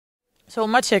So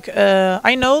Maciek,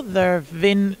 I know there have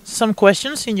been some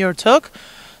questions in your talk,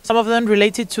 some of them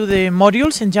related to the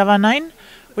modules in Java 9.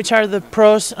 Which are the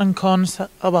pros and cons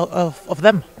of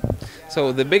them?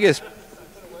 So the biggest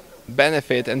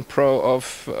benefit and pro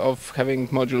of having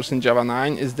modules in Java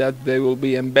 9 is that they will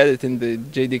be embedded in the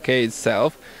JDK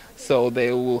itself, so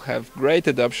they will have great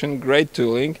adoption, great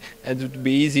tooling, and it would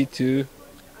be easy to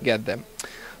get them.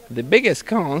 The biggest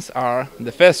cons are,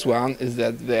 the first one is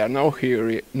that they are not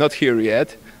here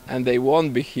yet, and they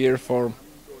won't be here for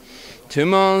 2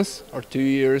 months or 2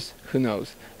 years, who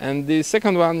knows. And the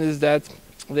second one is that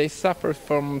they suffer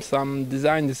from some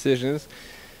design decisions,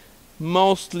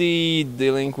 mostly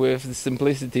dealing with the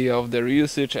simplicity of their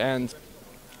usage and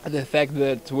the fact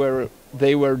that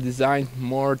they were designed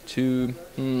more to,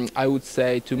 I would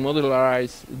say, to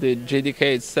modularize the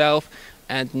JDK itself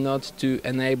and not to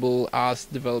enable us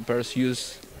developers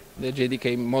use the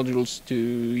JDK modules to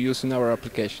use in our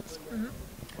applications.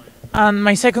 And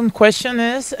my second question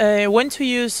is, when to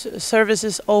use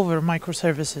services over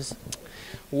microservices?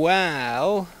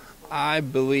 Well, I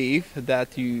believe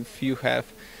that if you have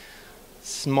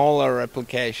smaller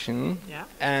application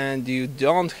and you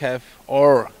don't have,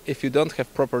 or if you don't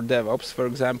have proper DevOps, for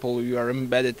example, you are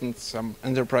embedded in some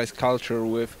enterprise culture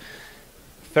with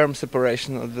firm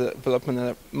separation of the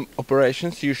development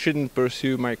operations, you shouldn't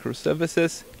pursue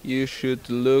microservices. You should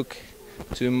look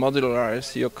to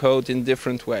modularize your code in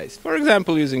different ways. For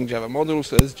example, using Java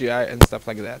modules, OSGi and stuff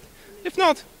like that. If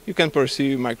not, you can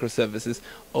pursue microservices,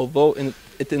 although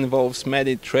it involves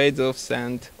many trade-offs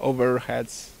and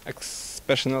overheads,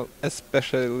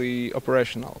 especially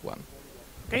operational one.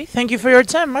 Okay, thank you for your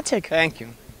time, Maciek. Thank you.